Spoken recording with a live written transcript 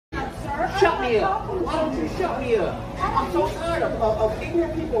Shut me up. Why don't you shut me up? I'm so tired of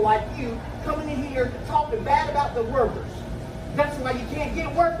ignorant people like you coming in here talking bad about the workers. That's why you can't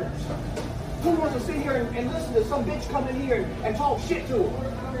get workers. Who wants to sit here and listen to some bitch come in here and talk shit to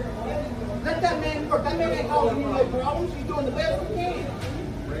him? Let that man work. That man ain't causing you no problems. He's doing the best he can.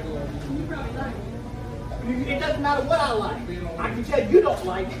 It doesn't matter what I like. I can tell you don't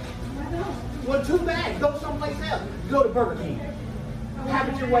like it. Well, too bad. Go someplace else. Go to Burger King. Have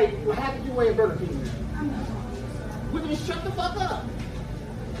it your way. Have it your way at Burger King. Well, then shut the fuck up.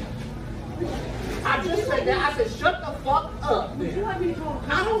 I just said that. I said shut the fuck up. Then.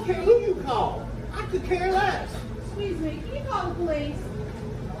 I don't care who you call. I could care less. Excuse me. Can you call the police?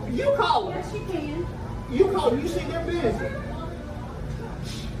 You call them. Yes, you can. You call them. You see they're busy.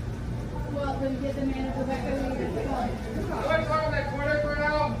 Well, then get the man to go back over here. What's on that corner for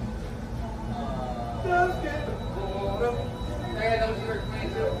now? Just get the Yeah, those are your clean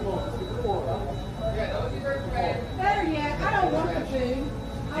too. Yeah, those are your clean. Better yet, I don't want the food.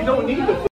 You don't need the food.